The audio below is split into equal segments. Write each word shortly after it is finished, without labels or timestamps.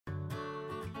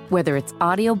Whether it's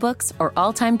audiobooks or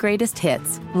all-time greatest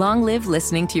hits, long live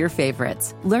listening to your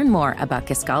favorites. Learn more about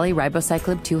Kisqali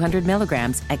Ribociclib 200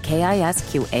 milligrams at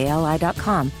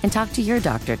KISQALI.com and talk to your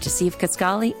doctor to see if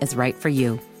Kisqali is right for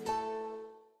you.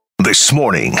 This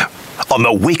morning on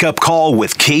the Wake Up Call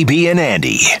with KB and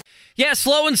Andy. Yeah,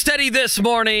 slow and steady this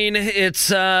morning.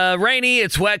 It's rainy,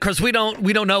 it's wet. Of course, we don't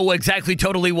know exactly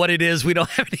totally what it is. We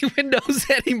don't have any windows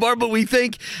anymore, but we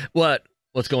think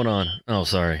what's going on? Oh,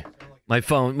 sorry. My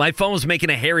phone was making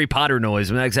a Harry Potter noise.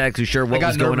 I'm not exactly sure what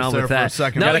was going on with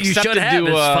that. No, you should have.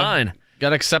 It's fine.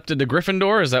 Got accepted to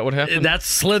Gryffindor? Is that what happened?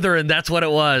 That's Slytherin. That's what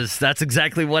it was. That's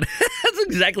exactly what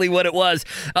it was.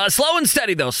 Slow and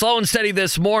steady, though. Slow and steady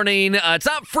this morning. It's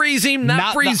not freezing,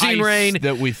 not freezing the ice rain.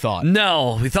 that we thought.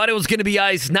 No, we thought it was going to be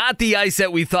ice. Not the ice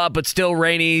that we thought, but still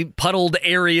rainy. Puddled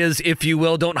areas, if you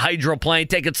will. Don't hydroplane.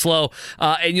 Take it slow,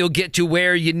 and you'll get to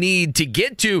where you need to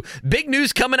get to. Big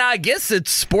news coming out. I guess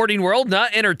it's sporting world,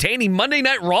 not entertaining. Monday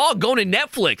Night Raw going to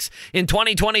Netflix in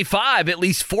 2025. At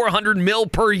least $400 million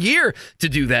per year to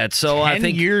do that. So I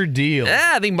think 10-year deal.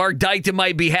 I think Mark Dykton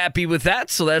might be happy with that.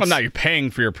 So that's now you're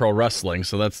paying for your pro wrestling,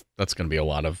 so that's going to be a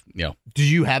lot of Do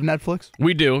you have Netflix?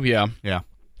 We do, yeah.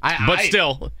 But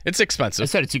still, it's expensive. I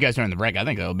said it to you guys during the break. I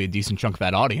think that'll be a decent chunk of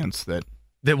that audience that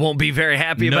won't be very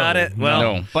happy about it. Well,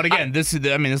 no. But again, this is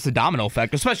the domino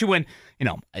effect, especially when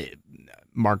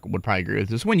Mark would probably agree with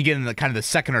this. When you get in the kind of the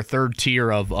second or third tier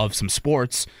of some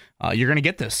sports, you're going to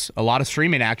get a lot of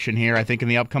streaming action here, I think, in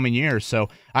the upcoming years. So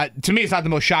to me, it's not the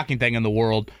most shocking thing in the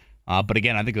world. But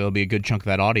again, I think there'll be a good chunk of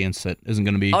that audience that isn't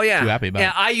going to be too happy about it.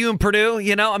 Yeah, IU and Purdue,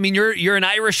 you're an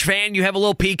Irish fan. You have a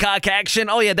little Peacock action.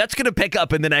 Oh, yeah, that's going to pick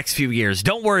up in the next few years.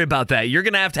 Don't worry about that. You're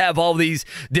going to have all these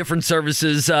different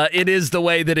services. It is the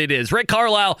way that it is. Rick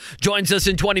Carlisle joins us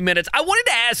in 20 minutes. I wanted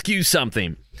to ask you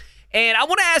something. And I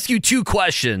want to ask you two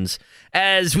questions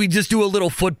as we just do a little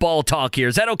football talk here.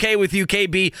 Is that okay with you,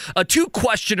 KB? A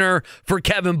two-questioner for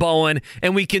Kevin Bowen,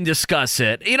 and we can discuss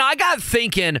it. I got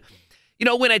thinking,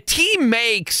 when a team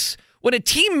makes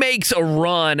a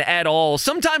run at all,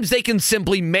 sometimes they can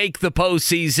simply make the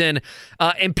postseason,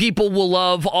 and people will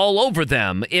love all over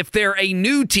them. If they're a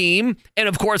new team, and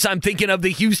of course I'm thinking of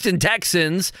the Houston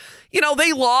Texans,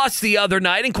 they lost the other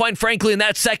night, and quite frankly, in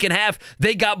that second half,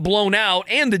 they got blown out,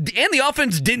 and the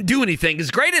offense didn't do anything.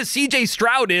 As great as C.J.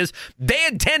 Stroud is, they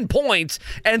had 10 points,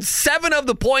 and 7 of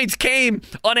the points came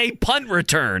on a punt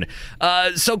return.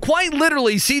 So quite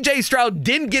literally, C.J. Stroud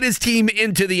didn't get his team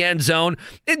into the end zone.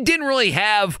 It didn't really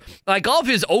have, all of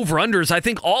his over-unders, I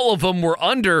think all of them were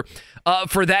under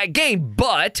for that game.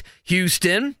 But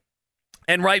Houston,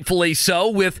 and rightfully so,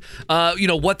 with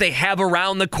what they have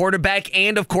around the quarterback,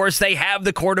 and of course they have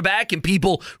the quarterback, and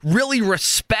people really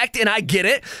respect, and I get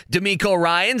it, DeMeco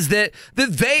Ryans, that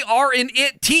they are an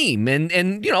it team, and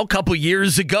a couple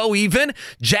years ago even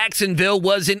Jacksonville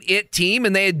was an it team,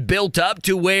 and they had built up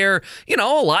to where a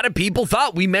lot of people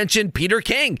thought. We mentioned Peter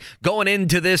King going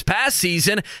into this past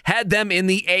season had them in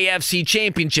the AFC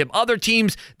Championship. Other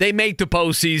teams, they make the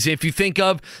postseason. If you think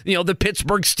of the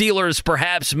Pittsburgh Steelers,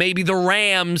 perhaps maybe the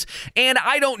Rams, and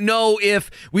I don't know if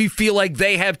we feel like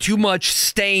they have too much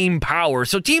staying power.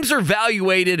 So teams are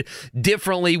evaluated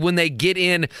differently when they get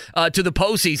in to the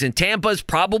postseason. Tampa's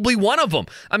probably one of them.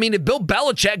 I mean, if Bill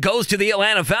Belichick goes to the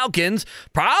Atlanta Falcons,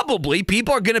 probably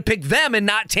people are going to pick them and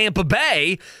not Tampa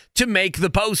Bay to make the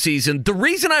postseason. The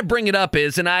reason I bring it up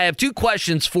is, and I have two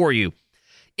questions for you.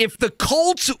 If the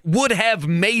Colts would have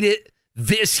made it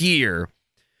this year,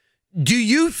 do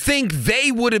you think they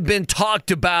would have been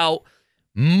talked about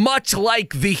much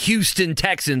like the Houston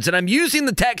Texans? And I'm using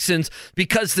the Texans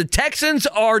because the Texans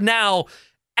are now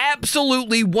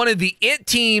absolutely one of the it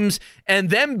teams, and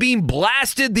them being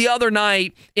blasted the other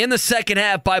night in the second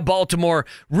half by Baltimore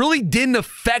really didn't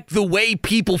affect the way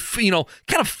people, kind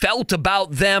of felt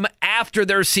about them after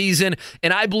their season.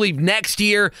 And I believe next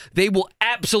year they will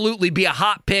absolutely be a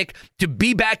hot pick to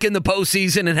be back in the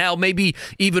postseason and how maybe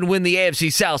even win the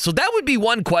AFC South. So that would be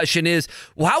one question is,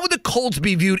 well, how would the Colts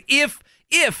be viewed if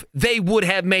they would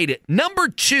have made it? Number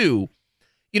two,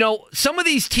 some of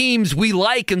these teams we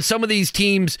like, and some of these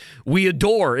teams we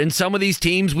adore, and some of these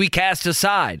teams we cast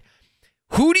aside.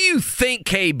 Who do you think,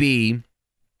 KB,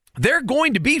 there are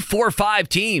going to be 4 or 5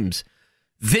 teams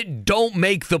that don't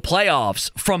make the playoffs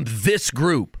from this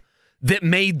group that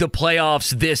made the playoffs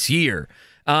this year?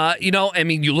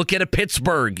 You look at a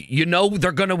Pittsburgh,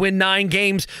 they're going to win 9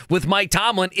 games with Mike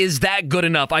Tomlin. Is that good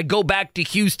enough? I go back to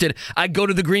Houston. I go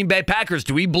to the Green Bay Packers.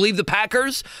 Do we believe the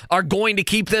Packers are going to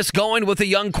keep this going with a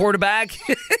young quarterback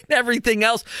and everything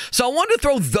else? So I wanted to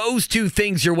throw those two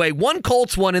things your way. One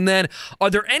Colts one, and then are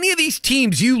there any of these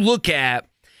teams you look at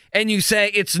and you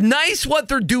say, it's nice what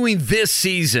they're doing this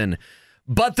season,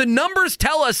 but the numbers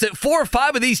tell us that 4 or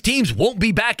 5 of these teams won't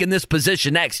be back in this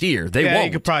position next year. They won't.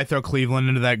 You could probably throw Cleveland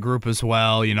into that group as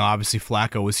well. Obviously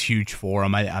Flacco was huge for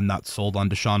him. I'm not sold on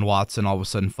Deshaun Watson all of a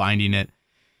sudden finding it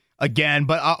again,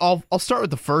 but I'll start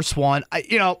with the first one. I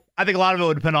think a lot of it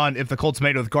would depend on if the Colts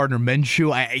made it with Gardner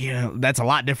Minshew. That's a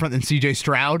lot different than C.J.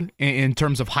 Stroud in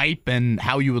terms of hype and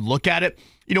how you would look at it.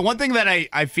 One thing that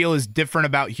I feel is different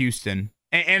about Houston,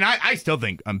 and I still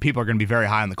think people are going to be very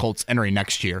high on the Colts entering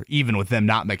next year, even with them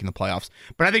not making the playoffs.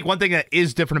 But I think one thing that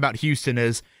is different about Houston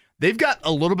is they've got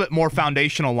a little bit more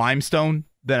foundational limestone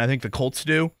than I think the Colts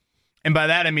do. And by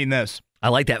that, I mean this. I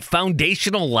like that.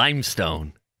 Foundational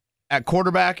limestone. At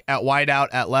quarterback, at wideout,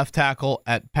 at left tackle,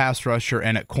 at pass rusher,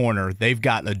 and at corner, they've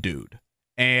got a dude.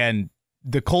 And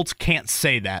the Colts can't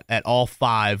say that at all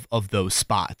 5 of those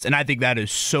spots. And I think that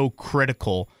is so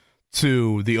critical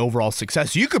to the overall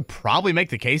success. You could probably make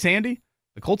the case, Andy,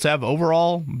 the Colts have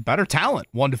overall better talent,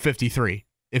 1-53,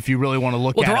 if you really want to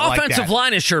look at it like that. Well, their offensive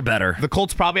line is sure better. The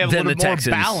Colts probably have a little bit more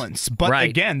balance. But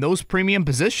again, those premium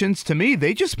positions, to me,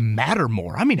 they just matter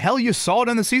more. I mean, hell, you saw it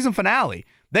in the season finale.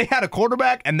 They had a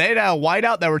quarterback and they had a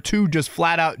wideout that were 2 just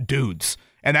flat-out dudes.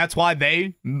 And that's why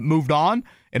they moved on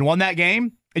and won that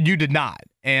game, and you did not.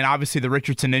 And obviously the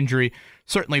Richardson injury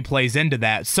certainly plays into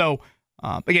that. So,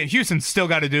 again, Houston's still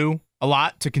got to do a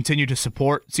lot to continue to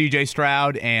support C.J.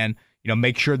 Stroud and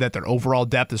make sure that their overall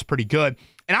depth is pretty good.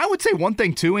 And I would say one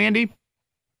thing too, Andy,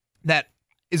 that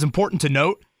is important to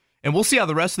note, and we'll see how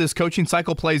the rest of this coaching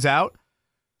cycle plays out.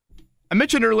 I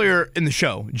mentioned earlier in the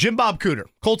show, Jim Bob Cooter,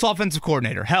 Colts offensive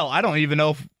coordinator. Hell, I don't even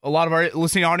know if a lot of our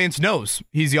listening audience knows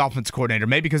he's the offensive coordinator.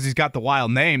 Maybe because he's got the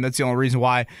wild name. That's the only reason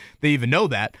why they even know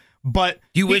that. But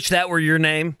you wish that were your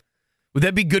name? Would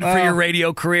that be good for your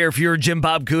radio career if you were Jim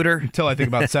Bob Cooter? Until I think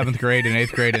about 7th grade and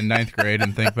 8th grade and 9th grade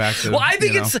and think back to. Well, I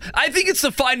think it's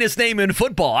the finest name in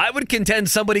football. I would contend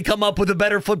somebody come up with a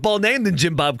better football name than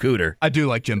Jim Bob Cooter. I do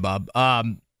like Jim Bob.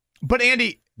 But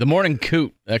Andy. The Morning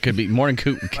Coot. That could be Morning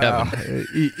Coot and Kevin.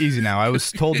 Easy now. I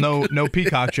was told no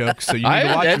peacock jokes, so you need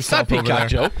to watch yourself over there.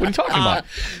 That's not peacock joke. What are you talking about?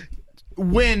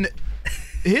 When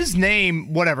his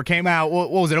name, whatever, came out, what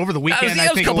was it, over the weekend?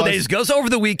 That was a couple days ago. It was over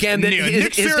the weekend.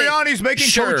 Nick Sirianni's making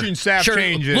coaching staff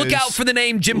changes. Look out for the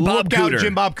name Jim Bob Cooter. Look out,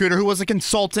 Jim Bob Cooter, who was a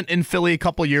consultant in Philly a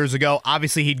couple years ago.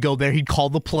 Obviously, he'd go there. He'd call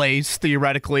the plays,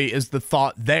 theoretically, is the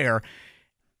thought there.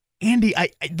 Andy,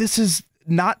 this is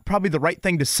not probably the right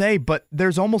thing to say, but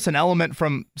there's almost an element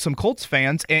from some Colts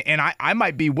fans, and I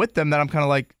might be with them, that I'm kind of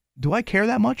like, do I care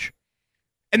that much?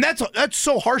 And that's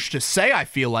so harsh to say, I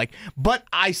feel like, but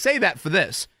I say that for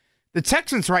this. The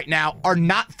Texans right now are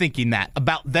not thinking that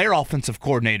about their offensive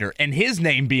coordinator and his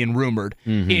name being rumored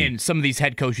in some of these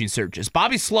head coaching searches.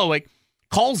 Bobby Slowick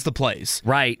calls the plays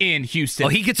in Houston. Oh,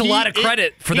 he gets a lot of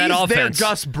credit for that offense. He's their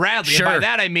Gus Bradley. And by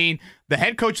that I mean the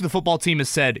head coach of the football team has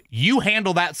said, you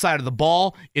handle that side of the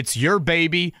ball. It's your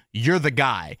baby. You're the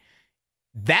guy.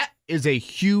 That is a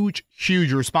huge,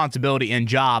 huge responsibility and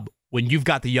job when you've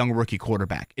got the young rookie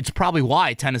quarterback. It's probably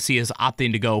why Tennessee is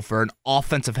opting to go for an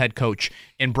offensive head coach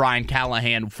in Brian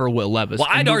Callahan for Will Levis. Well,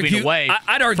 I'd argue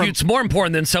it's more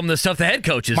important than some of the stuff the head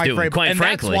coach is doing, quite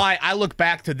frankly. That's why I look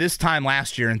back to this time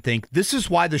last year and think this is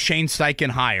why the Shane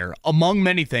Steichen hire, among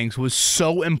many things, was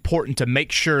so important to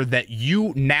make sure that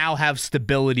you now have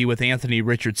stability with Anthony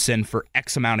Richardson for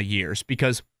X amount of years,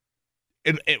 because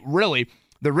it really,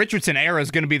 the Richardson era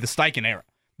is going to be the Steichen era.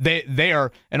 They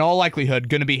are, in all likelihood,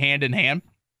 going to be hand in hand.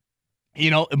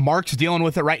 Mark's dealing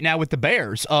with it right now with the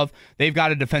Bears. They've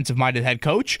got a defensive-minded head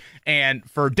coach, and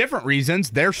for different reasons,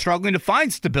 they're struggling to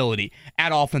find stability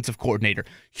at offensive coordinator.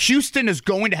 Houston is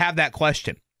going to have that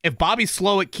question. If Bobby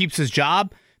Slowick keeps his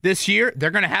job this year, they're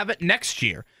going to have it next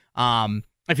year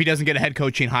if he doesn't get a head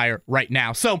coaching hire right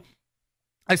now. So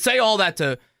I say all that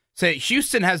to say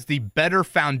Houston has the better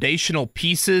foundational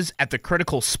pieces at the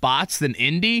critical spots than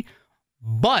Indy.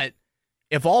 But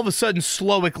if all of a sudden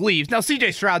Slowick leaves, now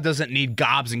C.J. Stroud doesn't need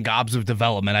gobs and gobs of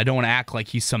development. I don't want to act like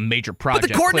he's some major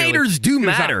project. But the coordinators do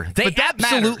matter. They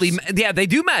absolutely, they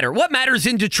do matter. What matters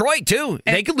in Detroit too?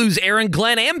 They could lose Aaron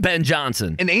Glenn and Ben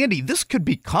Johnson. And Andy, this could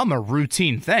become a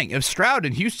routine thing. If Stroud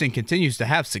in Houston continues to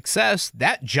have success,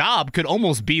 that job could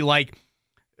almost be like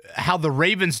how the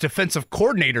Ravens defensive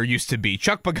coordinator used to be.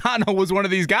 Chuck Pagano was one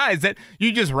of these guys that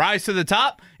you just rise to the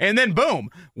top and then boom,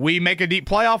 we make a deep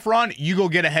playoff run, you go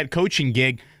get a head coaching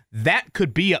gig. That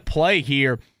could be at play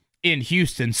here in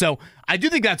Houston. So I do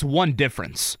think that's one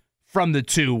difference from the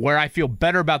two where I feel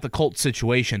better about the Colts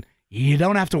situation. You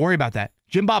don't have to worry about that.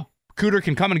 Jim Bob Cooter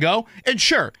can come and go, and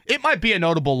sure, it might be a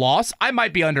notable loss. I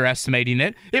might be underestimating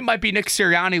it. It might be Nick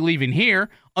Sirianni leaving here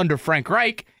under Frank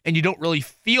Reich, and you don't really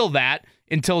feel that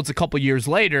until it's a couple years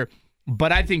later.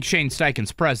 But I think Shane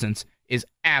Steichen's presence is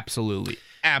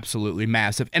absolutely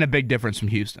massive and a big difference from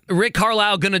Houston. Rick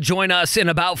Carlisle going to join us in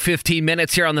about 15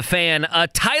 minutes here on The Fan.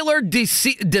 Tyler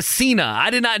DeCina, I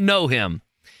did not know him,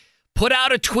 put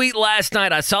out a tweet last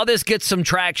night. I saw this get some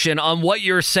traction on what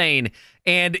you're saying,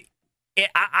 and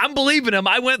I'm believing him.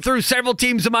 I went through several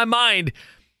teams in my mind.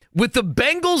 With the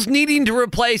Bengals needing to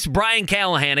replace Brian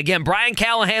Callahan. Again, Brian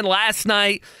Callahan last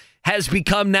night has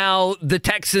become now the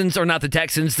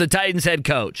Titans head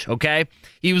coach, okay?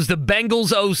 He was the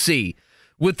Bengals OC.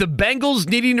 With the Bengals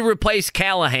needing to replace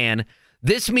Callahan,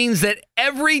 this means that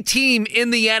every team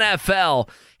in the NFL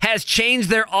has changed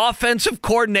their offensive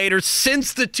coordinator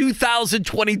since the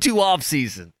 2022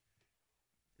 offseason.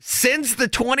 Since the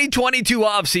 2022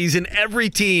 offseason,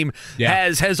 every team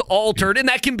has altered, and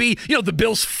that can be, the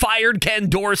Bills fired Ken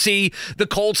Dorsey, the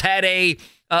Colts had a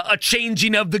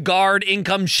changing of the guard, in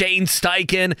comes Shane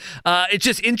Steichen. It's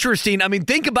just interesting. I mean,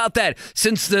 think about that.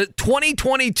 Since the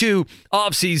 2022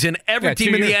 offseason, every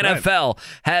team in the NFL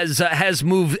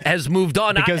has moved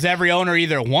on. Because every owner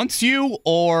either wants you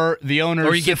or the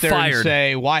owners you get sit there fired and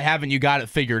say, why haven't you got it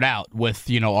figured out with,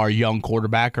 our young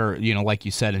quarterback or, like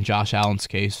you said in Josh Allen's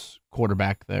case,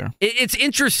 quarterback there. It's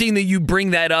interesting that you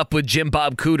bring that up with Jim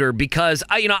Bob Cooter because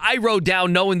I wrote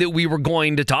down knowing that we were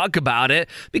going to talk about it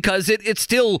because it's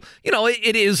still,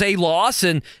 it is a loss.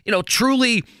 And,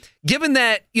 truly, given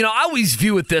that, I always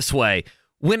view it this way.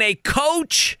 When a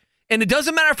coach, and it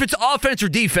doesn't matter if it's offense or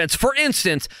defense, for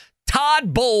instance,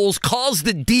 Todd Bowles calls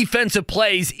the defensive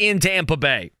plays in Tampa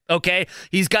Bay. Okay,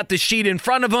 he's got the sheet in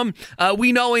front of him.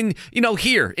 We know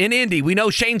here in Indy, we know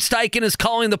Shane Steichen is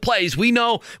calling the plays. We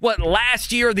know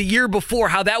last year or the year before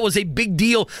how that was a big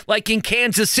deal, like in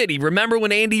Kansas City. Remember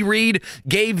when Andy Reid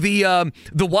gave the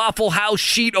Waffle House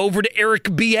sheet over to Eric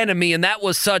Bieniemy, and that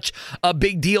was such a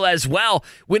big deal as well.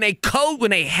 When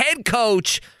a head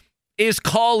coach is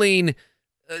calling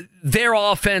their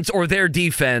offense or their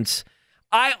defense,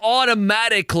 I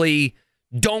automatically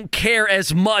don't care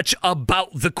as much about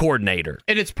the coordinator.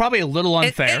 And it's probably a little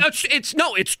unfair.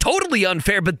 It's totally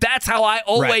unfair, but that's how I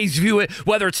always view it,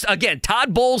 whether it's, again,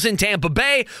 Todd Bowles in Tampa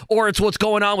Bay or it's what's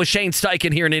going on with Shane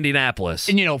Steichen here in Indianapolis.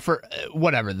 And, for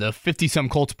whatever, the 50-some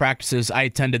Colts practices I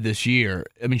attended this year,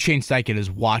 I mean, Shane Steichen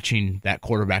is watching that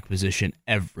quarterback position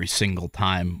every single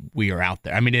time we are out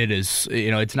there. I mean, it is,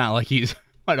 it's not like he's,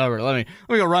 whatever, let me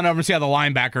go run over and see how the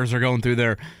linebackers are going through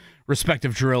their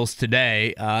respective drills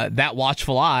today. That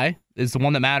watchful eye is the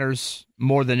one that matters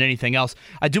more than anything else.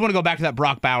 I do want to go back to that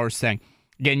Brock Bowers thing.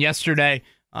 Again, yesterday,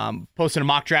 posted a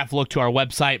mock draft look to our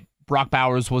website. Brock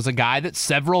Bowers was a guy that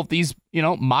several of these,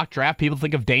 mock draft people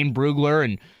think of Dane Brugler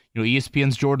and,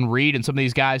 ESPN's Jordan Reed and some of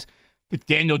these guys.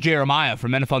 Daniel Jeremiah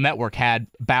from NFL Network had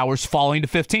Bowers falling to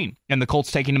 15 and the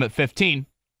Colts taking him at 15.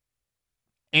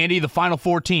 Andy, the final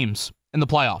four teams in the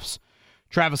playoffs: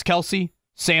 Travis Kelce,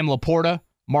 Sam Laporta,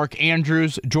 Mark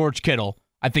Andrews, George Kittle.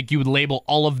 I think you would label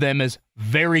all of them as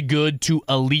very good to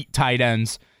elite tight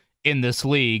ends in this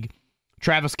league.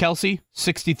 Travis Kelce,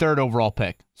 63rd overall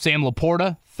pick. Sam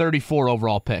Laporta, 34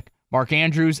 overall pick. Mark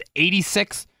Andrews,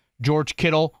 86th. George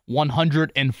Kittle,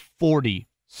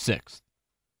 146th.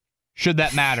 Should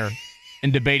that matter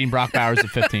in debating Brock Bowers at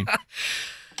 15?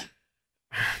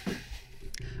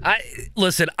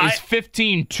 Is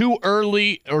 15 too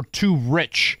early or too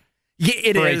rich? Yeah,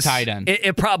 it for is. A tight end.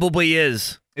 It probably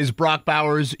is. Is Brock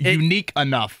Bowers unique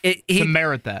enough to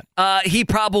merit that? He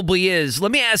probably is.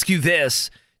 Let me ask you this.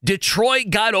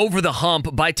 Detroit got over the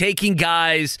hump by taking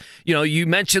guys, you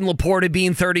mentioned Laporta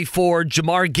being 34.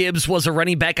 Jamar Gibbs was a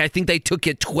running back. I think they took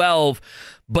it 12,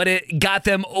 but it got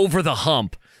them over the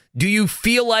hump. Do you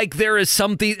feel like there is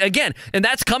something, again, and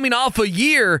that's coming off a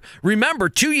year, remember,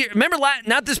 2 years,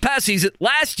 not this past season,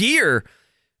 last year,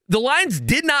 the Lions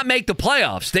did not make the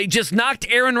playoffs. They just knocked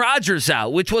Aaron Rodgers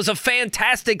out, which was a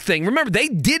fantastic thing. Remember, they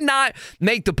did not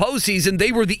make the postseason.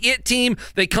 They were the it team.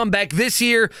 They come back this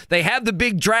year. They have the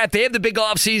big draft. They have the big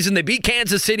offseason. They beat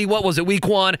Kansas City, week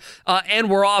 1, and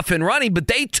were off and running. But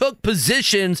they took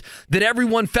positions that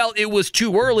everyone felt it was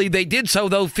too early. They did so,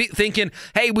 though, thinking,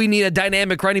 hey, we need a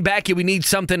dynamic running back and we need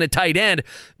something at tight end.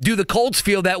 Do the Colts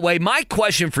feel that way? My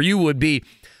question for you would be,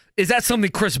 is that something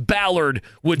Chris Ballard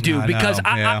would do? Because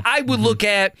I would look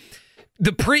at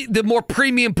the more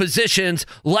premium positions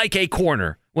like a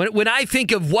corner. When I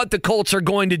think of what the Colts are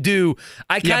going to do,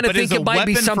 I kind of think it might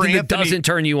be something that doesn't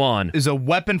turn you on. Is a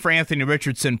weapon for Anthony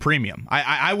Richardson premium?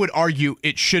 I would argue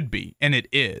it should be, and it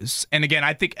is. And again,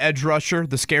 I think edge rusher,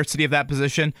 the scarcity of that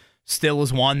position, still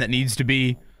is one that needs to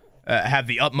be have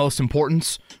the utmost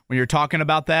importance when you're talking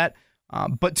about that.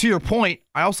 But to your point,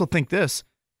 I also think this.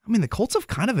 I mean, the Colts have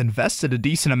kind of invested a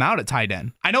decent amount at tight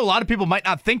end. I know a lot of people might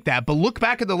not think that, but look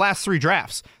back at the last 3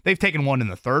 drafts. They've taken one in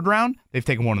the 3rd round, they've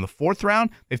taken one in the 4th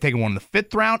round, they've taken one in the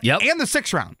 5th round, and the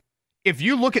 6th round. If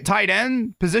you look at tight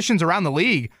end positions around the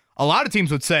league, a lot of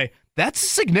teams would say that's a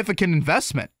significant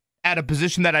investment at a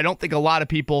position that I don't think a lot of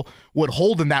people would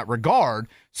hold in that regard.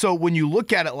 So when you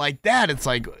look at it like that, it's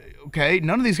like, okay,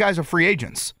 none of these guys are free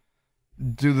agents.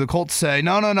 Do the Colts say,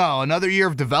 no, another year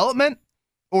of development?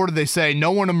 Or do they say,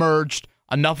 no one emerged,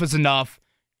 enough is enough?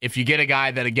 If you get a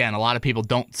guy that, again, a lot of people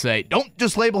don't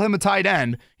just label him a tight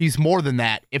end. He's more than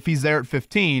that. If he's there at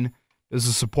 15, there's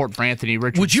a support for Anthony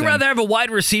Richardson. Would you rather have a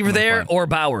wide receiver there or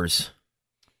Bowers?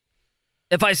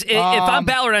 If I'm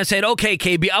Ballard and I said, okay,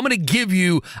 KB, I'm gonna give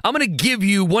you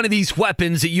one of these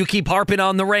weapons that you keep harping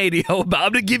on the radio about.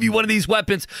 I'm gonna give you one of these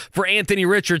weapons for Anthony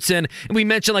Richardson. And we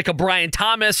mentioned like a Brian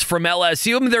Thomas from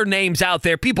LSU. I mean, their names out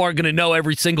there. People aren't gonna know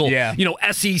every single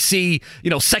SEC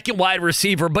second wide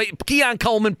receiver. But Keon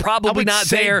Coleman probably not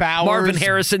there. Bowers. Marvin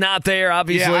Harrison not there.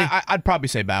 Obviously, I'd probably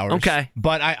say Bowers. Okay,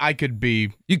 but I could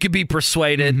be. You could be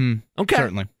persuaded. Mm-hmm. Okay,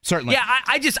 certainly. Yeah,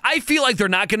 I feel like they're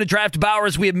not going to draft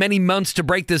Bowers. We have many months to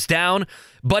break this down,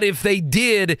 but if they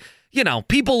did,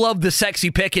 people love the sexy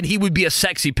pick, and he would be a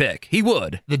sexy pick. He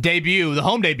would. The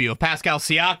home debut of Pascal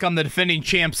Siakam, the defending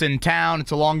champs in town.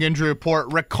 It's a long injury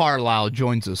report. Rick Carlisle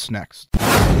joins us next.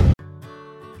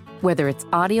 Whether it's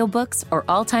audiobooks or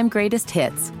all-time greatest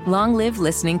hits, long live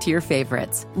listening to your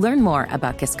favorites. Learn more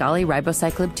about Kisqali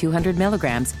Ribociclib 200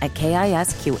 milligrams at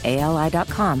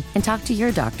KISQALI.com and talk to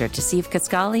your doctor to see if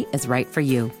Kisqali is right for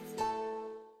you.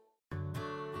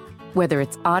 Whether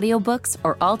it's audiobooks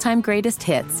or all-time greatest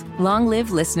hits, long live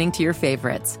listening to your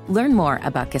favorites. Learn more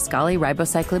about Kisqali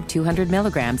Ribociclib 200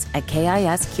 milligrams at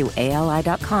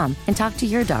KISQALI.com and talk to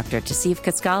your doctor to see if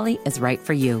Kisqali is right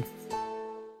for you.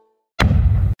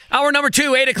 Hour number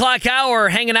 2, 8 o'clock hour,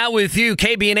 hanging out with you,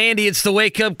 KB and Andy. It's the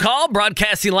Wake Up Call,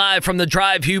 broadcasting live from the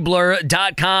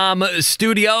DriveHubler.com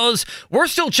studios. We're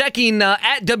still checking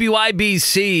at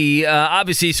WIBC.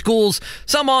 Obviously, schools,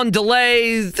 some on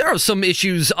delay. There are some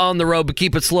issues on the road, but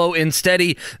keep it slow and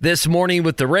steady this morning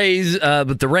with the rain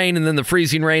and then the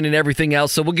freezing rain and everything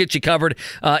else. So we'll get you covered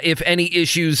if any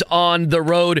issues on the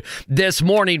road this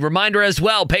morning. Reminder as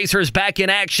well, Pacers back in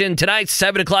action tonight,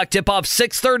 7 o'clock tip-off,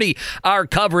 6:30, our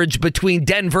coverage between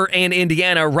Denver and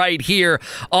Indiana right here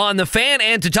on the Fan.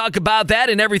 And to talk about that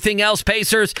and everything else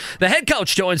Pacers, the head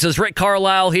coach joins us, Rick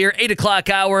Carlisle, here, 8 o'clock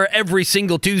hour every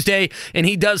single Tuesday, and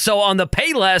he does so on the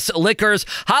Payless Liquors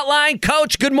Hotline.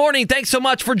 Coach, good morning. Thanks so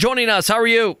much for joining us. How are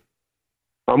you?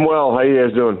 I'm well. How you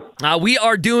guys doing? We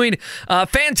are doing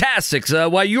fantastic.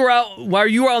 While you were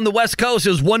on the West Coast, it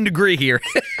was 1 degree here.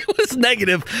 It was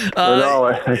negative.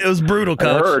 It was brutal,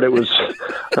 Coach. I heard it was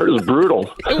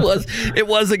brutal. It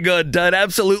wasn't good. It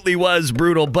absolutely was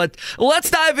brutal. But let's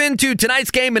dive into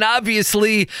tonight's game. And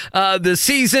obviously, the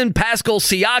season, Pascal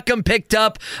Siakam picked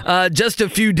up just a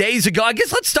few days ago. I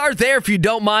guess let's start there if you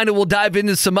don't mind, and we'll dive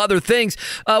into some other things.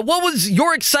 What was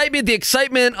your excitement, the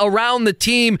excitement around the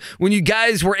team when you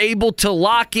guys were able to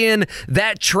lock in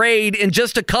that trade in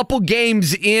just a couple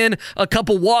games in, a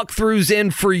couple walkthroughs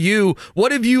in for you?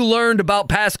 What have you learned about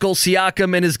Pascal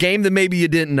Siakam and his game that maybe you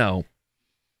didn't know?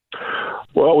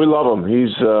 Well, we love him.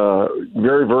 He's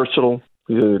very versatile.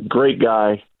 He's a great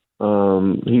guy.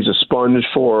 He's a sponge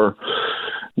for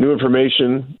new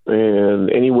information and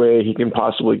any way he can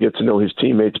possibly get to know his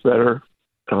teammates better.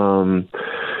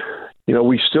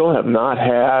 We still have not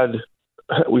had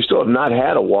a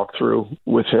walkthrough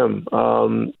with him.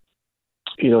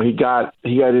 He got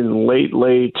in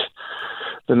late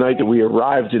the night that we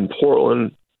arrived in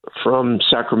Portland from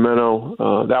Sacramento.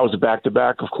 That was a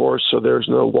back-to-back, of course, so there's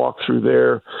no walkthrough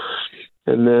there.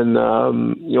 And then,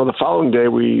 the following day,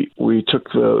 we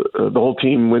took the whole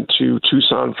team went to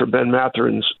Tucson for Ben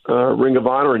Matherin's Ring of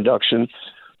Honor induction.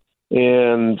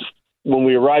 And when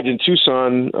we arrived in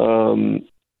Tucson,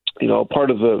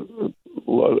 part of the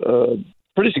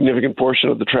pretty significant portion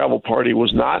of the travel party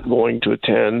was not going to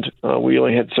attend. We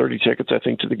only had 30 tickets, I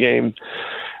think, to the game.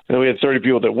 And we had 30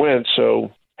 people that went,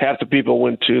 so half the people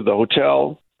went to the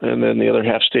hotel, and then the other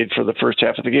half stayed for the first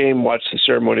half of the game, watched the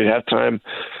ceremony at halftime,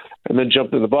 and then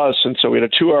jumped in the bus. And so we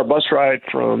had a 2-hour bus ride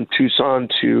from Tucson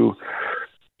to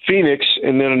Phoenix,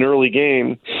 and then an early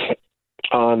game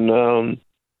on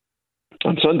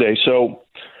Sunday. So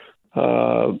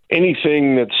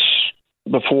anything that's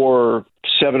before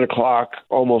 7 o'clock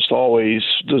almost always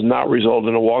does not result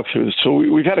in a walkthrough. So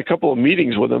we've had a couple of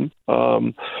meetings with him,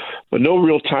 but no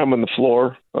real time on the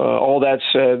floor. All that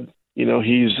said,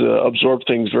 he's absorbed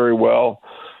things very well.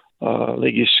 I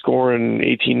think he's scoring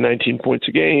 18, 19 points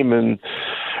a game, and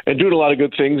doing a lot of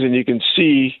good things. And you can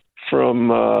see from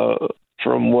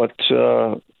what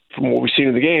we've seen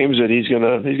in the games that he's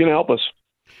gonna help us.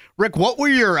 Rick, what were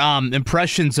your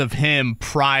impressions of him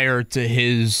prior to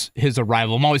his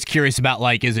arrival? I'm always curious about,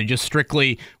 like, is it just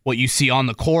strictly what you see on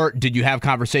the court? Did you have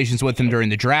conversations with him during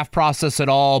the draft process at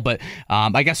all? But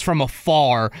I guess from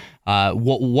afar,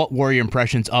 what were your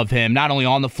impressions of him, not only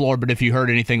on the floor, but if you heard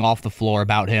anything off the floor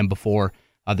about him before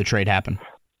the trade happened?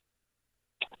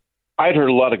 I'd heard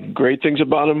a lot of great things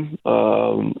about him,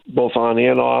 both on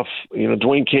and off.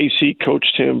 Dwayne Casey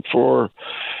coached him for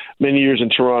many years in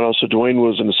Toronto. So Dwayne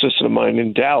was an assistant of mine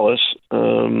in Dallas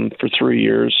for 3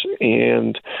 years.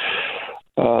 And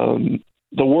the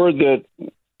word that,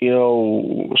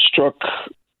 struck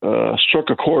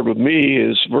a chord with me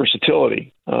is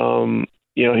versatility.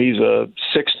 He's a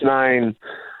 6'9",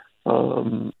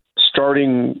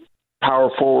 starting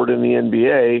power forward in the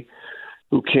NBA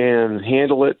who can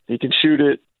handle it. He can shoot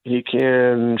it. He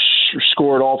can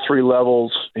score at all three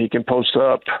levels. He can post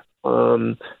up.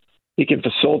 He can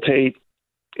facilitate,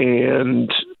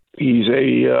 and he's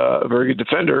a very good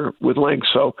defender with length.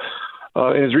 So,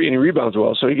 and he rebounds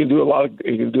well. So he can do a lot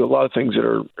of things that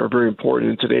are very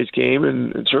important in today's game,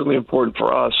 and certainly important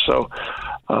for us. So,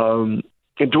 and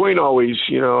Dwayne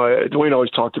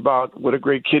always talked about what a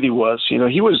great kid he was.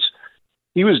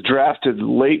 He was drafted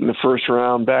late in the first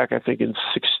round back, I think, in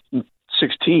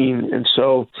 16, and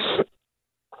so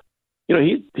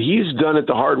he's done it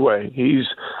the hard way. He's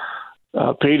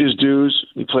paid his dues.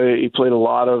 He played a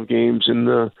lot of games in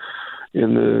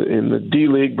the D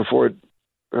League before it,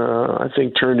 I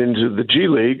think, turned into the G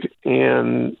League,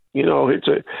 and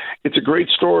it's a great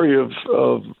story of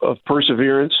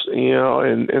perseverance.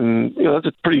 And that's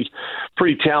a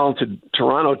pretty talented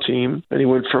Toronto team. And he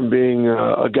went from being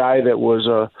a guy that was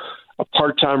a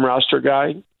part-time roster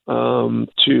guy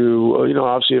to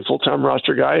obviously a full-time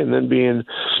roster guy, and then being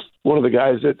one of the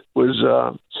guys that was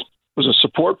a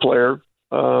support player.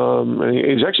 And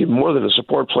he's actually more than a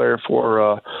support player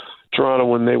for Toronto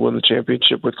when they won the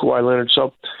championship with Kawhi Leonard.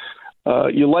 So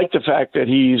you like the fact that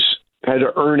he's had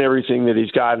to earn everything that he's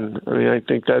gotten. I mean, I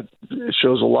think that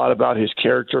shows a lot about his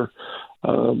character.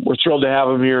 We're thrilled to have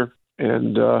him here,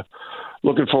 and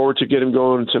looking forward to get him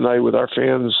going tonight with our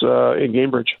fans in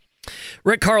Cambridge.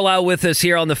 Rick Carlisle with us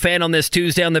here on The Fan on this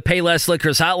Tuesday on the Payless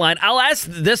Liquors Hotline. I'll ask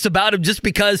this about him just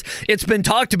because it's been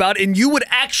talked about and you would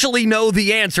actually know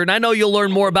the answer. And I know you'll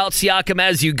learn more about Siakam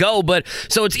as you go, but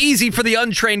so it's easy for the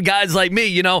untrained guys like me.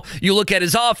 You look at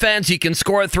his offense, he can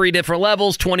score at 3 different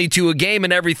levels, 22 a game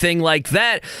and everything like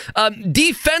that.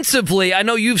 Defensively, I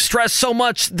know you've stressed so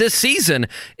much this season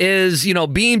is,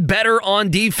 being better on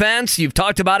defense. You've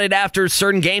talked about it after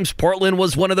certain games. Portland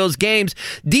was one of those games.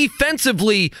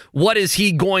 Defensively, what is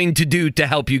he going to do to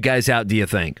help you guys out, do you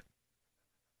think?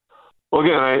 Well,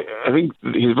 again, I think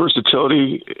his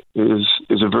versatility is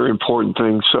a very important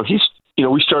thing. So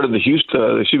we started the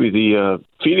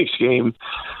Phoenix game,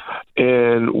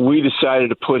 and we decided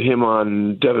to put him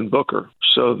on Devin Booker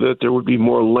so that there would be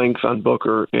more length on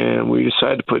Booker, and we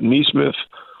decided to put Nesmith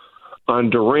on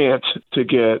Durant to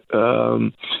get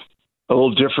a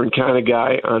little different kind of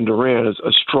guy on Durant, as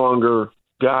a stronger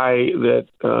guy that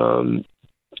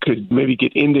could maybe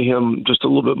get into him just a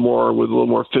little bit more with a little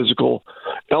more physical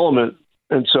element.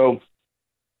 And so,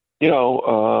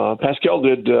 Pascal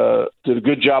did a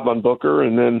good job on Booker,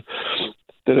 and then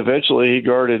eventually he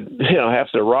guarded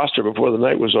half their roster before the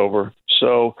night was over.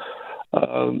 So,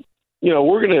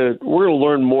 we're gonna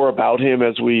learn more about him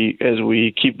as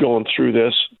we keep going through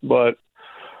this. But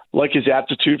like his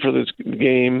aptitude for this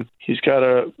game, he's got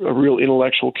a real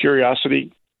intellectual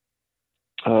curiosity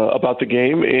about the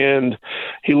game, and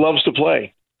he loves to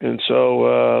play. And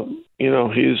so, I know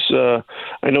he's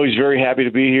very happy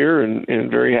to be here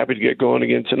and very happy to get going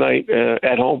again tonight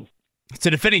at home. It's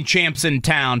the defending champs in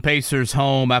town. Pacers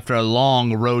home after a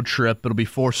long road trip. It'll be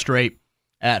 4 straight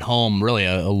at home. Really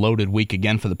a loaded week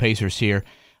again for the Pacers here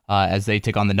as they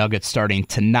take on the Nuggets starting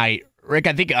tonight. Rick,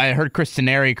 I think I heard Chris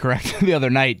Teneri correct the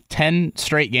other night. 10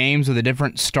 straight games with a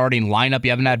different starting lineup. You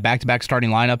haven't had back-to-back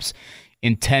starting lineups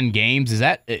in 10 games. Is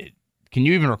that? Can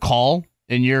you even recall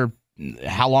in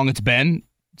how long it's been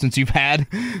since you've had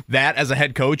that as a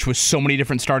head coach with so many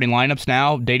different starting lineups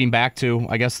now, dating back to,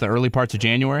 I guess, the early parts of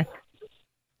January?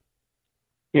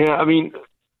 Yeah, I mean,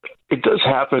 it does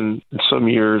happen in some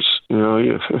years.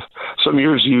 Some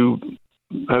years you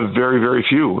have very, very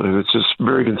few, and it's just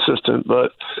very consistent.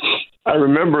 But I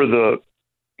remember the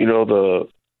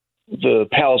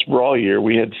Palace Brawl year,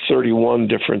 we had 31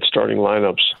 different starting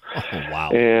lineups. Oh,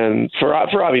 wow. And for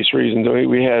obvious reasons,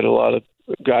 we had a lot of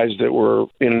guys that were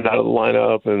in and out of the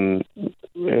lineup and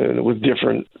with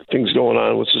different things going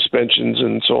on with suspensions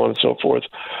and so on and so forth.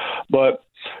 But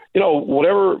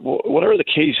whatever the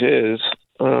case is,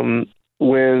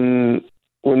 when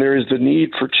there is the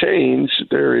need for change,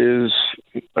 there is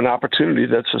an opportunity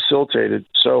that's facilitated.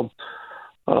 So,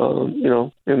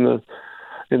 in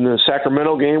the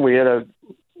Sacramento game, we had a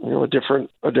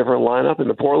different lineup. In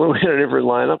the Portland, we had a different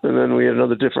lineup, and then we had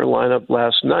another different lineup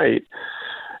last night.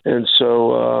 And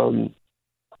so,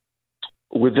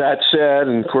 with that said,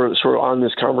 and sort of on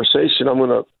this conversation, I'm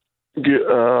going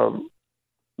to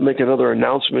make another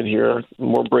announcement here.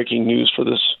 More breaking news for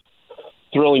this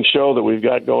thrilling show that we've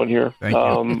got going here. Thank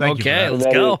you. Okay,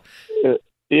 let's go.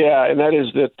 And that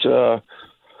is that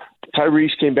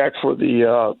Tyrese came back for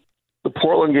the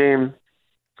Portland game.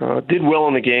 Did well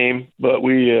in the game, but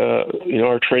we,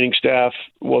 our training staff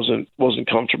wasn't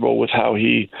comfortable with how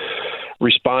he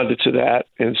responded to that,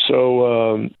 and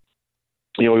so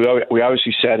we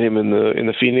obviously sat him in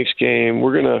the Phoenix game.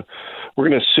 We're gonna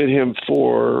sit him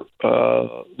for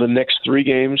the next 3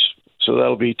 games, so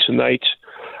that'll be tonight.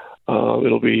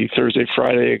 It'll be Thursday,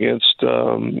 Friday against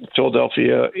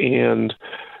Philadelphia and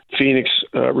Phoenix,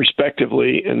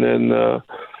 respectively, and then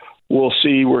we'll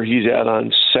see where he's at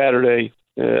on Saturday.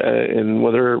 And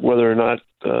whether or not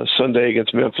Sunday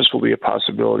against Memphis will be a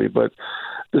possibility. But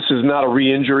this is not a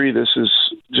re-injury. This is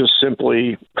just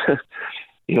simply,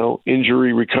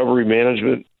 injury recovery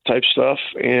management type stuff.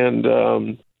 And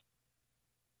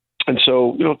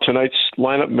so, tonight's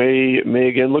lineup may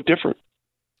again look different.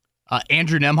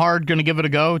 Andrew Nembhard going to give it a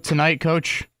go tonight,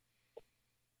 Coach?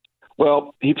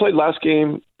 Well, he played last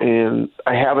game, and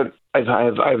I've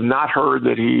not heard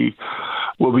that he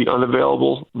will be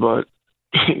unavailable, but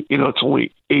it's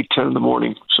only 8:10 in the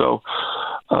morning, so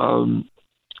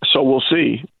we'll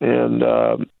see. And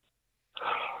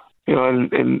and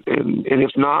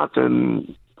if not,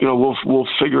 then we'll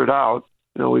figure it out.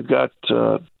 We've got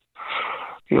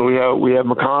we have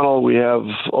McConnell. We have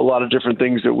a lot of different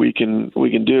things that we can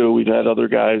do. We've had other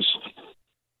guys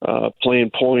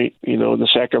playing point. In the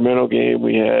Sacramento game,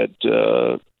 we had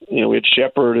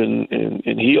Shepard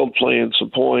and Heald playing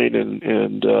some point,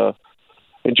 and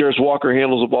Jarris Walker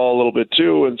handles the ball a little bit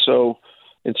too, and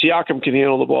Siakam can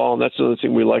handle the ball, and that's another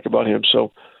thing we like about him.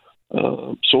 So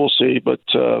we'll see, but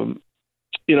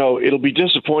it'll be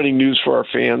disappointing news for our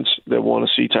fans that want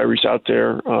to see Tyrese out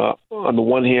there on the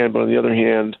one hand, but on the other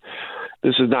hand,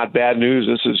 this is not bad news.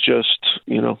 This is just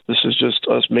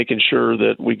us making sure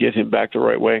that we get him back the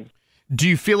right way. Do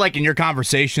you feel like in your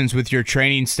conversations with your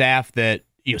training staff that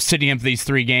sitting him for these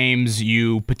 3 games,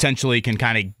 you potentially can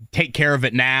kind of take care of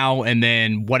it now, and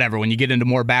then whatever, when you get into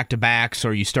more back-to-backs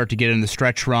or you start to get in the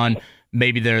stretch run,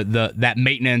 maybe that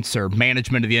maintenance or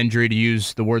management of the injury, to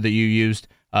use the word that you used,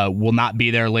 will not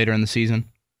be there later in the season?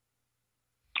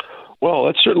 Well,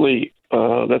 that's certainly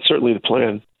the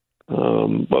plan.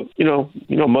 But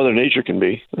Mother Nature can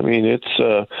be. I mean, it's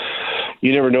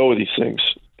you never know with these things.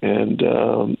 And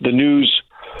the news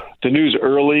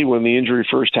early when the injury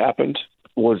first happened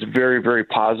was very, very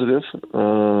positive.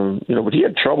 But he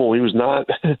had trouble. He was not.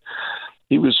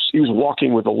 He was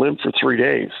walking with a limp for 3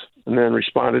 days, and then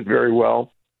responded very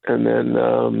well. And then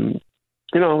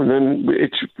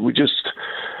we just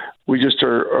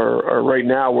are right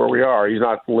now where we are. He's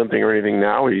not limping or anything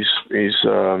now. He's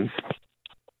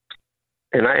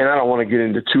and I don't want to get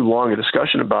into too long a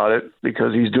discussion about it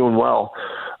because he's doing well.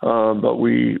 But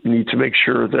we need to make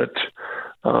sure that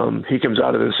he comes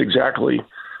out of this exactly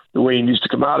the way he needs to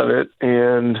come out of it.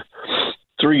 And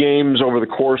 3 games over the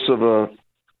course of a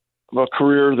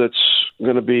career that's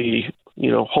going to be,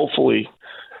 hopefully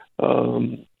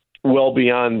well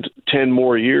beyond 10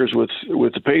 more years with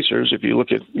the Pacers. If you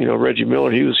look at, Reggie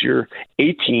Miller, he was here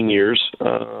 18 years.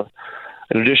 An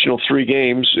additional 3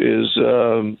 games is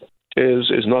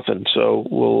nothing. So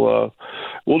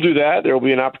we'll do that. There will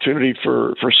be an opportunity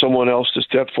for someone else to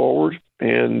step forward,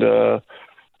 and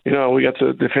we got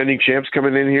the defending champs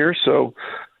coming in here, so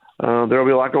there will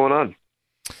be a lot going on.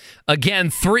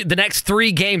 Again, the next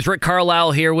 3 games. Rick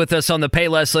Carlisle here with us on the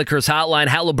Payless Liquors hotline.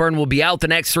 Haliburton will be out the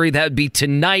next 3. That would be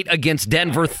tonight against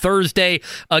Denver, Thursday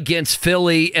against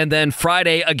Philly, and then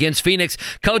Friday against Phoenix.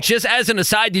 Coach, just as an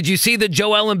aside, did you see that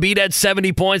Joel Embiid had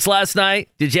 70 points last night?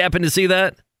 Did you happen to see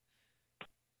that?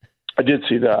 I did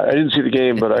see that. I didn't see the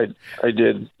game, but I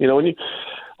did. When you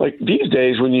like these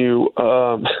days, when you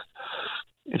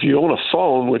if you own a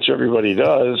phone, which everybody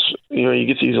does, you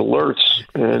get these alerts,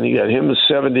 and you got him to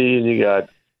 70, and you got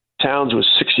Towns was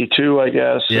 62, I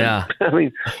guess. Yeah. And, I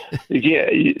mean, Pretty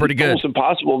good. It's almost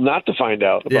impossible not to find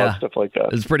out about stuff like that.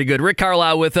 It's pretty good. Rick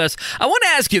Carlisle with us. I want to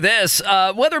ask you this,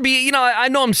 whether it be, I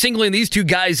know I'm singling these two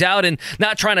guys out and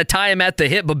not trying to tie them at the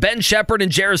hip, but Ben Shepherd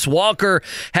and Jarris Walker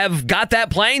have got that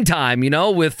playing time,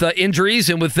 with injuries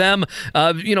and with them,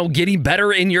 getting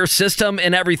better in your system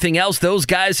and everything else. Those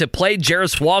guys have played.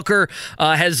 Jarris Walker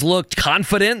has looked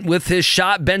confident with his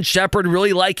shot. Ben Shepherd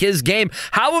really like his game.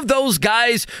 How have those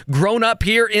guys grown up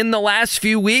here in the last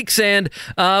few weeks, and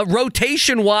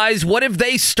rotation-wise, what have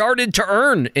they started to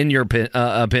earn, in your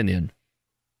opinion?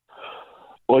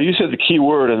 Well, you said the key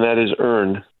word, and that is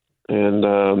earn.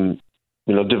 And,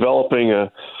 developing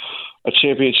a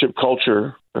championship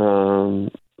culture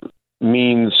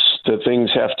means that things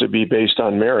have to be based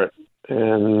on merit,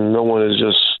 and no one is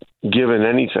just given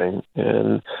anything.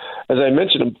 And as I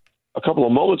mentioned a couple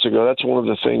of moments ago, that's one of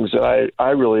the things that I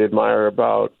really admire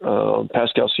about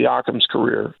Pascal Siakam's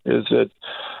career, is that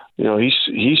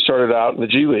he started out in the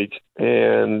G League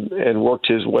and worked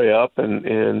his way up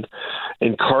and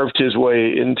carved his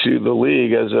way into the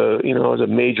league as a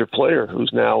major player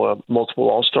who's now a multiple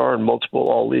All-Star and multiple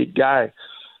All-League guy.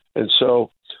 And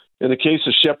so in the case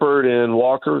of Shepherd and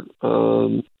Walker,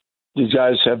 these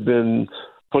guys have been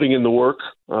putting in the work.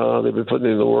 They've been putting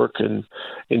in the work in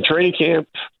training camp,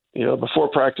 before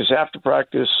practice, after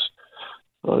practice,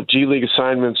 G League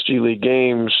assignments, G League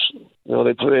games. They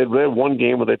had one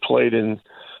game where they played in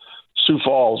Sioux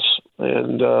Falls,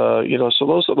 and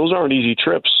so those aren't easy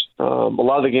trips. A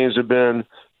lot of the games have been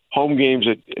home games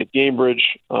at Cambridge,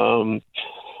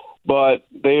 but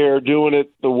they are doing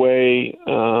it the way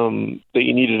that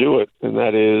you need to do it, and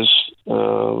that is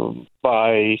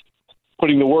by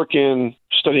putting the work in,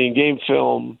 studying game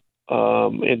film,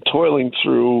 and toiling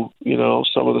through,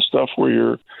 some of the stuff where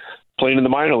you're playing in the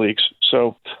minor leagues.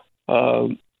 So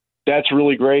that's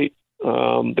really great.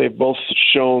 They've both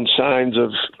shown signs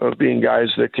of being guys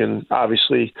that can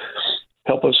obviously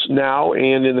help us now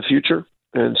and in the future.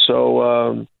 And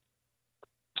so,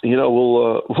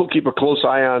 we'll keep a close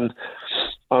eye on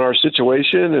our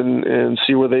situation and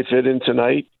see where they fit in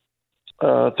tonight,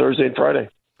 Thursday and Friday.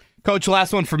 Coach,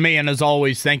 last one for me, and as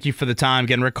always, thank you for the time.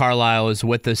 Again, Rick Carlisle is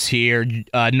with us here.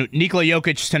 Nikola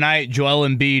Jokic tonight, Joel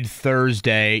Embiid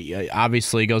Thursday.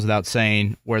 Obviously, goes without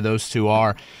saying where those two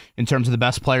are in terms of the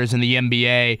best players in the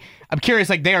NBA. I'm curious,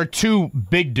 they are two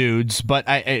big dudes, but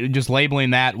just labeling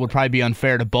that would probably be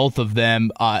unfair to both of them.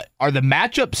 Are the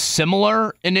matchups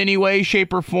similar in any way,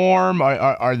 shape, or form?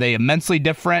 Are they immensely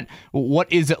different?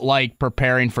 What is it like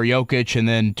preparing for Jokic and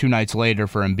then 2 nights later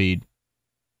for Embiid?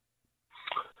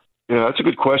 Yeah, that's a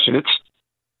good question.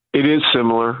 It is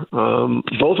similar.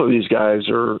 Both of these guys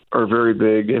are very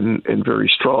big and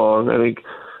very strong. I think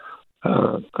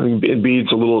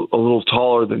Embiid's a little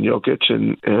taller than Jokic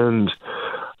and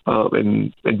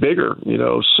bigger,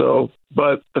 So,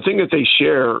 but the thing that they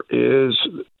share is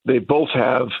they both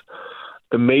have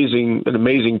an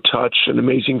amazing touch, an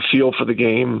amazing feel for the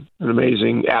game, an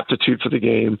amazing aptitude for the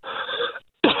game,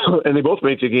 and they both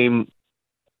make the game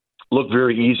look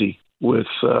very easy with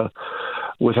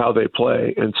how they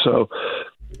play. And so,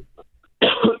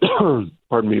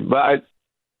 pardon me, but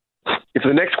if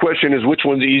the next question is which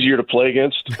one's easier to play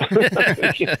against,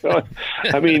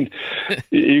 I mean,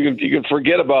 you can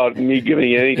forget about me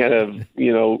giving you any kind of,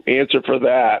 answer for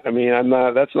that. I mean,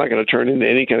 that's not going to turn into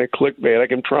any kind of clickbait. I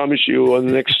can promise you in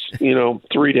the next,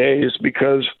 3 days,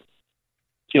 because,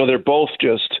 they're both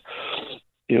just,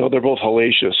 they're both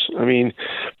hellacious. I mean,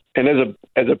 and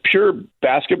as a pure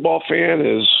basketball fan,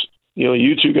 as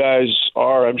you two guys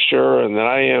are, I'm sure, and that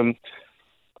I am.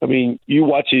 I mean, you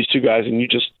watch these two guys and you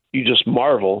just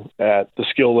marvel at the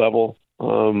skill level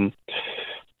and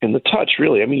the touch.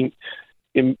 Really, I mean,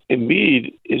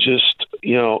 Embiid is just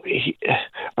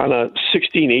on a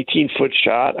 16, 18-foot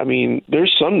shot. I mean,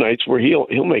 there's some nights where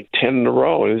he'll make 10 in a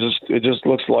row, and it just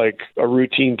looks like a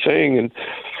routine thing.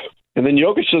 And then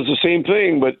Jokic does the same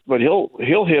thing, but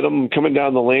he'll hit him coming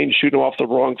down the lane, shooting him off the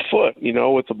wrong foot,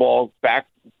 with the ball back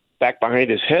behind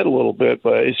his head a little bit.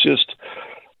 But it's just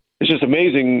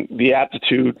amazing the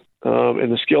aptitude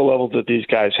and the skill level that these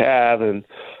guys have, and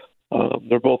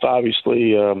they're both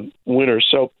obviously winners.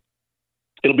 So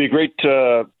it'll be a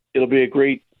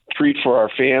great treat for our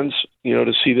fans,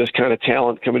 to see this kind of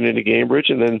talent coming into Cambridge.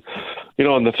 And then,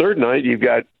 on the third night, you've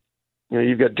got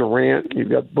Durant, you've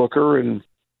got Booker, and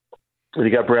you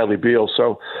got Bradley Beal.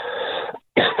 So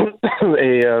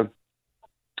a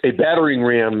battering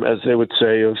ram, as they would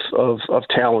say, of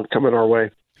talent coming our way.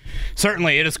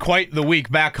 Certainly. It is quite the week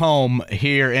back home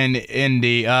here in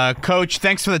Indy. Coach,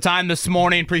 thanks for the time this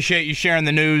morning. Appreciate you sharing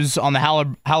the news on the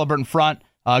Haliburton front.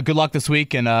 Good luck this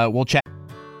week, and we'll chat.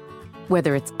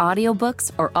 Whether it's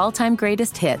audiobooks or all-time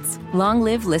greatest hits, long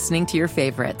live listening to your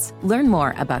favorites. Learn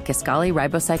more about Kisqali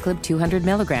Ribociclib 200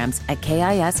 milligrams at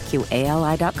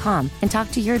KISQALI.com and talk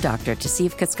to your doctor to see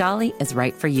if Kisqali is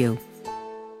right for you.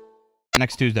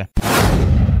 Next Tuesday.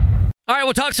 All right,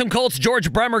 we'll talk some Colts.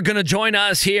 George Bremer going to join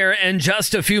us here in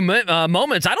just a few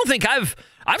moments. I don't think I've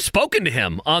spoken to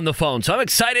him on the phone, so I'm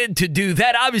excited to do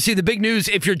that. Obviously, the big news,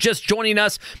 if you're just joining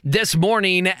us this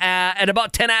morning at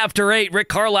about 10 after 8, Rick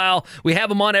Carlisle, we have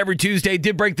him on every Tuesday,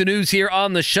 did break the news here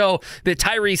on the show that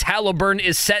Tyrese Haliburton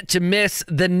is set to miss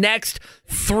the next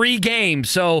 3 games.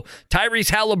 So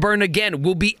Tyrese Haliburton, again,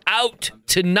 will be out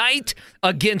tonight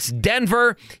against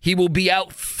Denver. He will be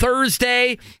out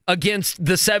Thursday against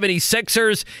the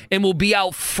 76ers and will be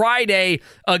out Friday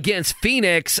against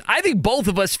Phoenix. I think both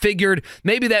of us figured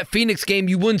maybe that Phoenix game,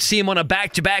 you wouldn't see him on a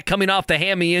back-to-back coming off the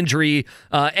hammy injury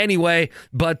anyway,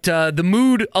 but the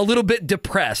mood a little bit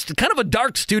depressed. Kind of a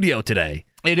dark studio today.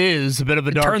 It is a bit of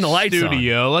a dark Turn the lights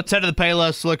studio. on. Let's head to the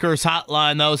Payless Liquors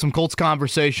hotline, though. Some Colts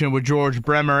conversation with George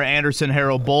Bremer, Anderson,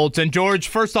 Harold Bolts. And George,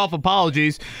 first off,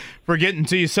 apologies for getting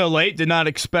to you so late. Did not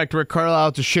expect Rick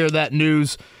Carlisle to share that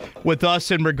news with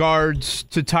us in regards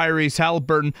to Tyrese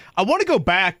Haliburton. I want to go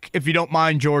back, if you don't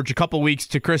mind, George, a couple weeks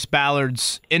to Chris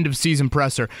Ballard's end-of-season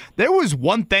presser. There was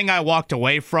one thing I walked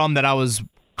away from that I was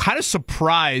kind of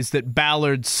surprised that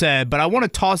Ballard said, but I want to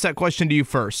toss that question to you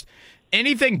first.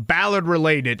 Anything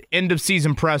Ballard-related,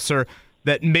 end-of-season presser,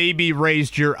 that maybe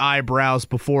raised your eyebrows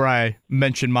before I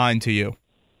mention mine to you?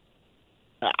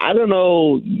 I don't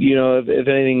know, if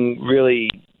anything really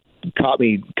caught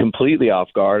me completely off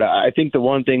guard. I think the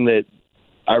one thing that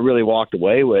I really walked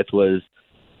away with was,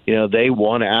 they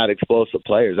want to add explosive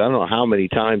players. I don't know how many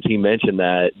times he mentioned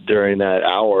that during that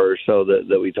hour or so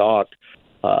that we talked,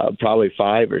 probably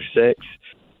 5 or 6.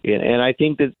 And I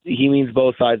think that he means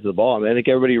both sides of the ball. I mean, I think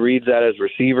everybody reads that as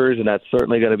receivers, and that's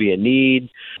certainly going to be a need.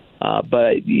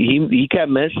 But he kept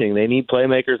mentioning they need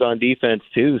playmakers on defense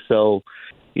too. So,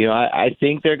 I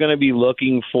think they're going to be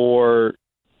looking for.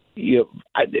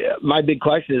 My big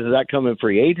question is that coming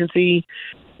free agency?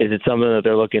 Is it something that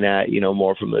they're looking at,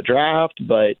 more from the draft?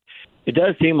 But it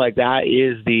does seem like that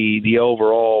is the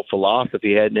overall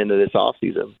philosophy heading into this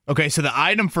offseason. Okay, so the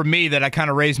item for me that I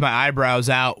kind of raised my eyebrows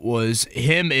out was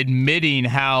him admitting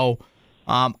how,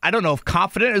 I don't know if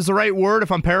confident is the right word,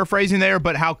 if I'm paraphrasing there,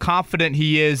 but how confident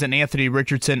he is in Anthony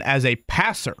Richardson as a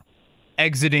passer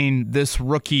exiting this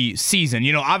rookie season.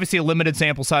 Obviously a limited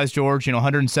sample size, George,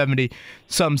 170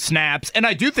 some snaps. And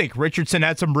I do think Richardson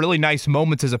had some really nice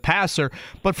moments as a passer.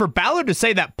 But for Ballard to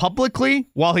say that publicly,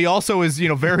 while he also is,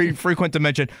 very frequent to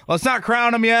mention, let's not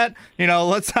crown him yet,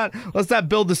 let's not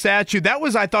build the statue. That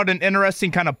was, I thought, an interesting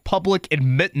kind of public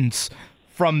admittance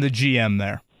from the GM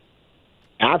there.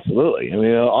 Absolutely. I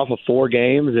mean, off of 4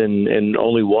 games and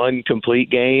only 1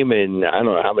 complete game, and I don't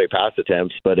know how many pass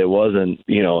attempts, but it wasn't,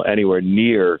 anywhere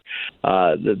near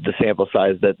the sample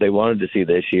size that they wanted to see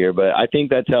this year. But I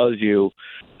think that tells you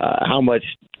how much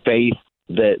faith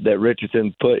that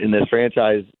Richardson put in this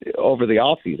franchise over the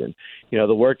offseason.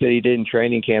 The work that he did in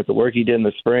training camp, the work he did in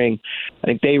the spring, I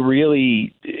think they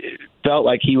really felt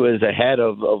like he was ahead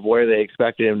of where they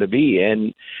expected him to be.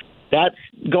 And that's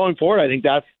going forward. I think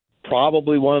that's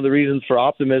probably one of the reasons for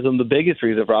optimism, the biggest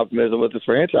reason for optimism with this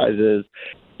franchise is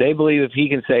they believe if he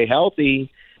can stay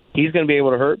healthy, he's going to be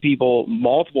able to hurt people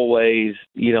multiple ways,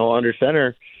 under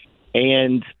center.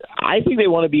 And I think they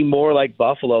want to be more like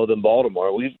Buffalo than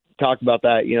Baltimore. We've talked about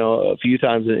that, a few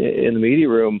times in the media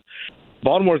room.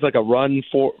 Baltimore's like a run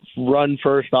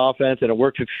first offense, and it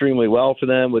works extremely well for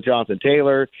them with Jonathan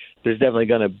Taylor. There's definitely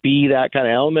going to be that kind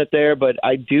of element there, but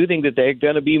I do think that they're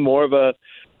going to be more of a,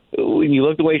 when you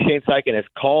look the way Shane Steichen has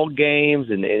called games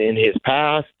and in his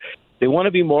past, they want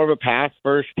to be more of a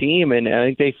pass-first team, and I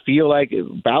think they feel like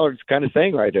Ballard's kind of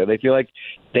saying right there. They feel like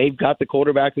they've got the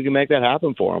quarterback who can make that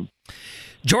happen for them.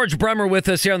 George Bremer with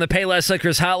us here on the Payless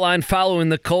Liquors hotline, following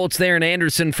the Colts there in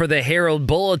Anderson for the Herald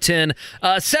Bulletin.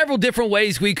 Several different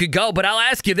ways we could go, but I'll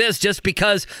ask you this just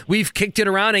because we've kicked it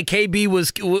around and KB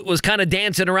was kind of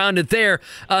dancing around it there.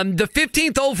 The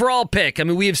 15th overall pick, I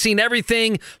mean, we have seen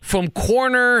everything from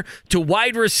corner to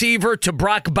wide receiver to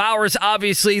Brock Bowers,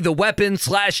 obviously the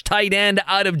weapon/tight end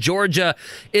out of Georgia.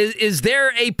 Is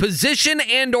there a position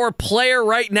and or player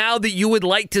right now that you would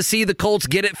like to see the Colts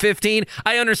get at 15?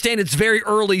 I understand it's very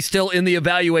early still in the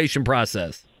evaluation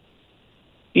process.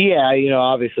 Yeah,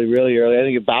 obviously really early. I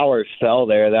think if Bowers fell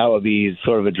there, that would be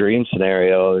sort of a dream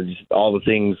scenario. Just all the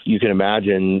things you can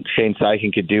imagine Shane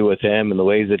Steichen could do with him and the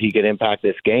ways that he could impact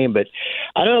this game. But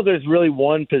I don't know if there's really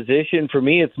one position. For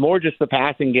me, it's more just the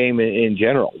passing game in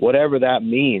general, whatever that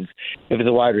means. If it's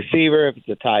a wide receiver, if it's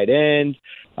a tight end,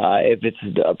 if it's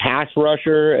a pass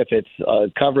rusher, if it's a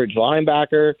coverage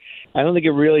linebacker, I don't think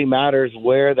it really matters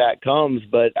where that comes.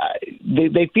 But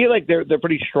they feel like they're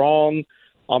pretty strong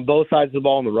on both sides of the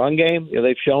ball in the run game.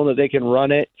 They've shown that they can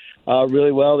run it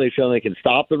really well. They've shown they can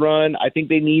stop the run. I think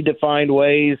they need to find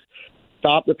ways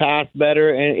stop the pass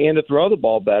better and to throw the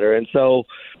ball better. And so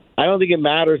I don't think it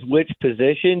matters which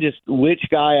position, just which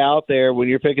guy out there when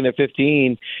you're picking at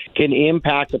 15 can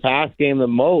impact the pass game the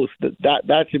most.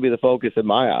 That should be the focus in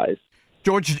my eyes.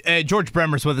 George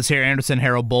Bremer's with us here, Anderson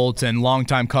Harold Bolton,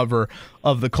 longtime cover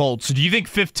of the Colts. Do you think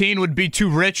 15 would be too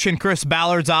rich in Chris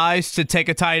Ballard's eyes to take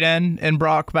a tight end in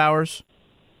Brock Bowers?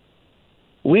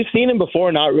 We've seen him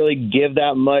before not really give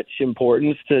that much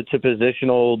importance to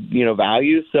positional,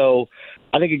 value. So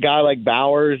I think a guy like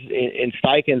Bowers in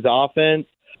Steichen's offense,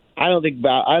 I don't think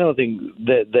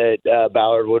that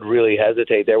Ballard would really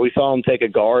hesitate there. We saw him take a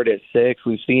guard at 6.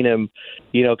 We've seen him,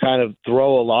 kind of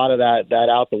throw a lot of that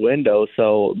out the window.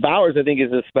 So Bowers, I think,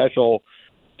 is a special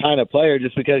kind of player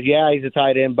just because, he's a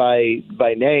tight end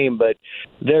by name, but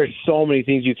there's so many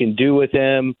things you can do with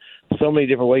him, so many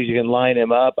different ways you can line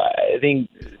him up. I think,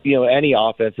 any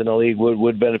offense in the league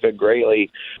would benefit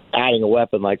greatly adding a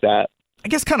weapon like that. I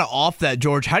guess kind of off that,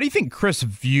 George, how do you think Chris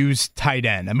views tight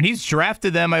end? I mean, he's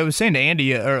drafted them, I was saying to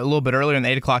Andy a little bit earlier in the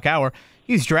 8 o'clock hour,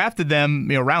 he's drafted them,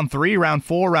 round 3, round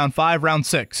 4, round 5, round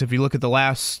 6, if you look at the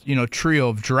last, trio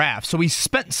of drafts. So he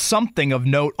spent something of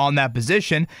note on that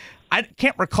position. I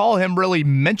can't recall him really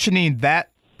mentioning that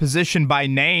position by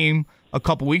name a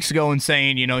couple weeks ago and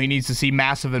saying, he needs to see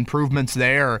massive improvements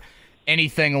there or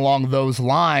anything along those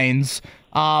lines.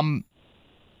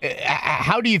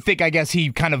 How do you think, I guess,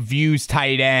 he kind of views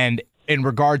tight end in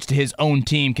regards to his own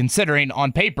team, considering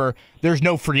on paper there's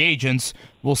no free agents?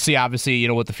 We'll see, obviously,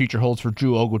 what the future holds for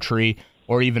Drew Ogletree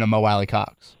or even a Mo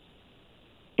Alley-Cox.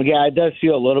 Yeah, it does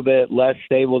feel a little bit less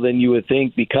stable than you would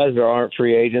think because there aren't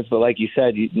free agents. But like you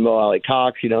said, Mo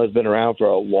Alley-Cox, has been around for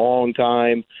a long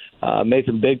time, made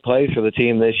some big plays for the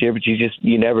team this year, but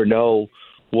you never know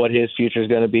what his future is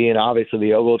going to be. And obviously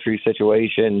the Ogletree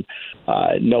situation,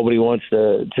 nobody wants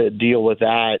to deal with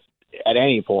that at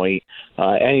any point,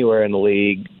 anywhere in the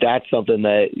league. That's something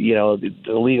that,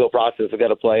 the legal process has got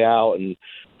to play out, and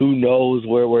who knows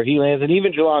where he lands. And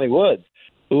even Jelani Woods,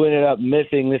 who ended up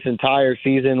missing this entire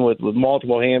season with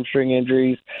multiple hamstring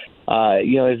injuries,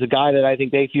 is a guy that I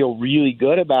think they feel really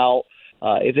good about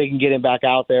if they can get him back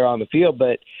out there on the field.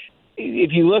 But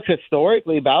if you look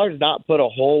historically, Ballard's not put a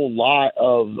whole lot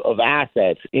of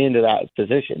assets into that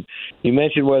position. You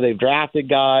mentioned where they've drafted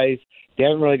guys. They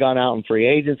haven't really gone out in free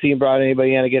agency and brought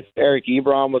anybody in. I guess Eric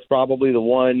Ebron was probably the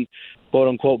one,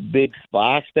 quote-unquote, big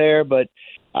splash there. But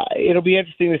it'll be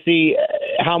interesting to see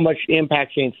how much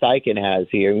impact Shane Steichen has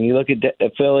here. When you look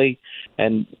at Philly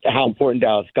and how important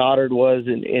Dallas Goedert was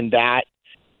in that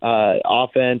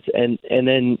offense, and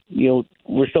then,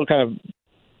 we're still kind of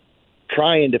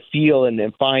trying to feel and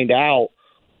find out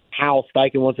how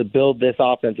Steichen wants to build this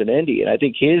offense in Indy. And I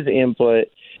think his input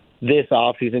this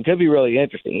offseason could be really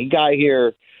interesting. He got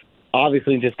here,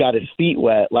 obviously just got his feet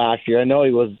wet last year. I know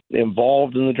he was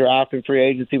involved in the draft and free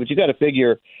agency, but you got to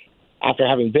figure after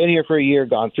having been here for a year,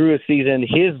 gone through a season,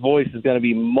 his voice is going to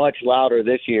be much louder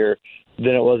this year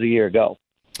than it was a year ago.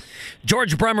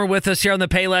 George Bremer with us here on the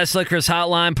Payless Liquors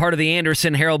Hotline, part of the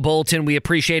Anderson Harold Bolton. We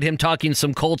appreciate him talking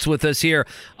some Colts with us here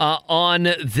on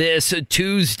this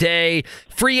Tuesday.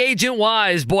 Free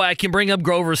agent-wise, boy, I can bring up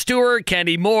Grover Stewart,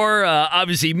 Kenny Moore,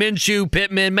 obviously Minshew,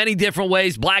 Pittman, many different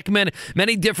ways, Blackman,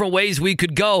 many different ways we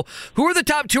could go. Who are the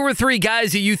top 2 or 3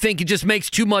 guys that you think it just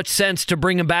makes too much sense to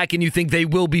bring them back and you think they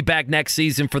will be back next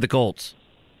season for the Colts?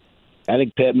 I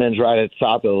think Pittman's right at the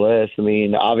top of the list. I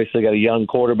mean, obviously got a young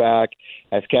quarterback.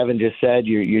 As Kevin just said,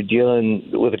 you're dealing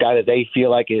with a guy that they feel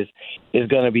like is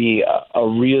going to be a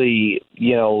really,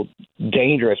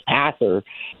 dangerous passer.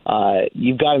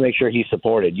 You've got to make sure he's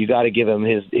supported. You got to give him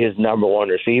his number one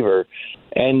receiver.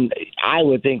 And I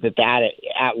would think that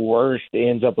at worst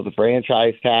ends up with a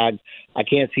franchise tag. I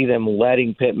can't see them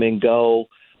letting Pittman go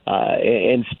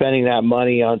and spending that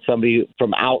money on somebody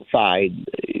from outside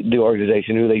the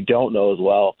organization who they don't know as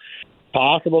well.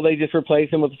 Possible they just replace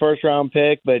him with a first-round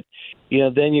pick, but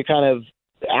then you're kind of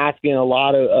asking a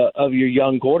lot of your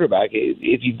young quarterback.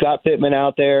 If you've got Pittman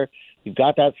out there, you've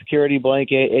got that security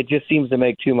blanket, it just seems to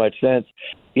make too much sense.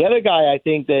 The other guy, I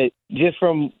think that just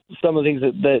from some of the things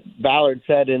that Ballard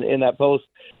said in that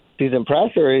post-season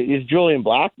presser is Julian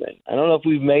Blackman. I don't know if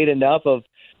we've made enough of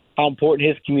how important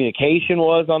his communication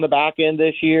was on the back end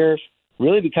this year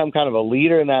really become kind of a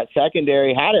leader in that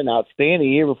secondary, had an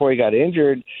outstanding year before he got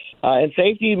injured. And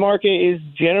safety market is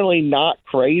generally not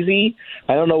crazy.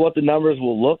 I don't know what the numbers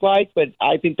will look like, but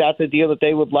I think that's a deal that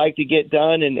they would like to get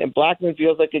done. And Blackman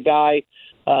feels like a guy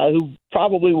who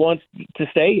probably wants to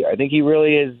stay here. I think he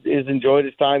really is enjoyed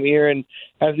his time here and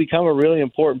has become a really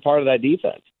important part of that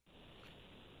defense.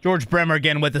 George Bremer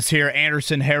again with us here.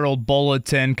 Anderson Herald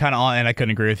Bulletin, kind of on, and I couldn't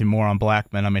agree with you more on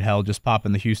Blackman. I mean, hell, just pop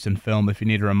in the Houston film if you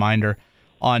need a reminder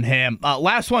on him.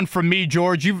 Last one from me,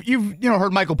 George. You've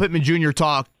heard Michael Pittman Jr.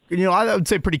 talk. I would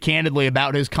say pretty candidly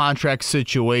about his contract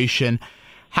situation.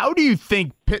 How do you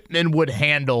think Pittman would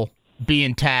handle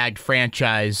being tagged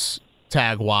franchise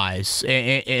tag wise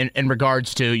in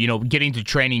regards to getting to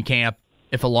training camp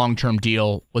if a long-term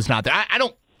deal was not there? I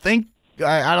don't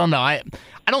know.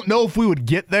 I don't know if we would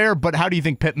get there, but how do you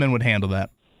think Pittman would handle that?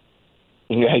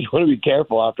 Yeah, you want to be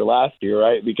careful after last year,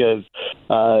 right? Because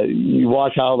you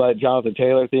watch how that Jonathan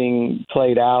Taylor thing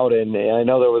played out, and I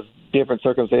know there was different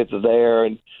circumstances there,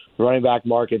 and the running back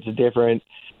market's different.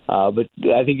 But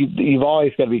I think you've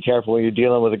always got to be careful when you're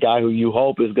dealing with a guy who you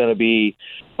hope is going to be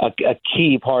a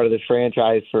key part of this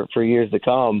franchise for years to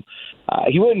come.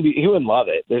 He wouldn't love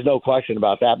it. There's no question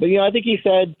about that. But I think he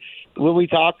said when we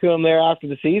talked to him there after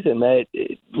the season that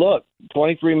look,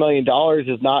 $23 million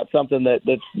is not something that's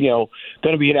going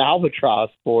to be an albatross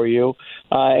for you.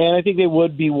 And I think they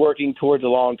would be working towards a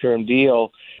long-term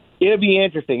deal. It'll be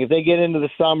interesting if they get into the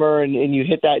summer and you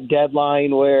hit that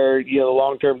deadline where the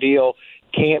long-term deal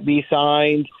can't be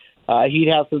signed. He'd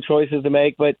have some choices to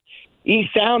make, but he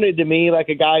sounded to me like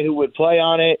a guy who would play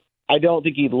on it. I don't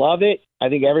think he'd love it. I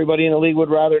think everybody in the league would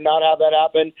rather not have that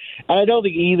happen. And I don't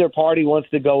think either party wants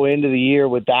to go into the year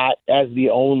with that as the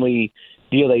only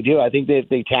deal they do. I think that if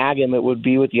they tag him, it would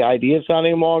be with the idea of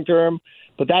signing him long-term.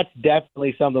 But that's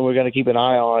definitely something we're going to keep an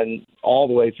eye on all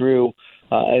the way through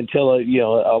until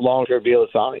a long-term deal is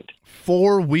signed.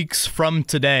 4 weeks from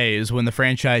today is when the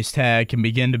franchise tag can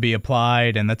begin to be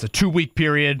applied, and that's a 2-week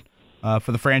period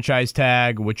for the franchise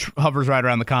tag, which hovers right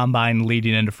around the combine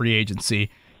leading into free agency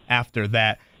after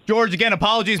that. George, again,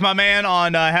 apologies, my man,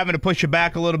 on having to push you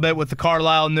back a little bit with the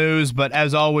Carlisle news, but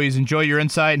as always, enjoy your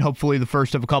insight and hopefully the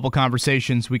first of a couple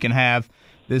conversations we can have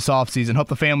this offseason. Hope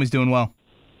the family's doing well.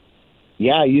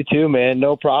 Yeah, you too, man.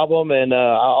 No problem. And I'll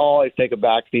always take a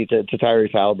backseat to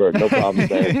Tyrese Haliburton. No problem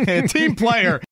there. Team player.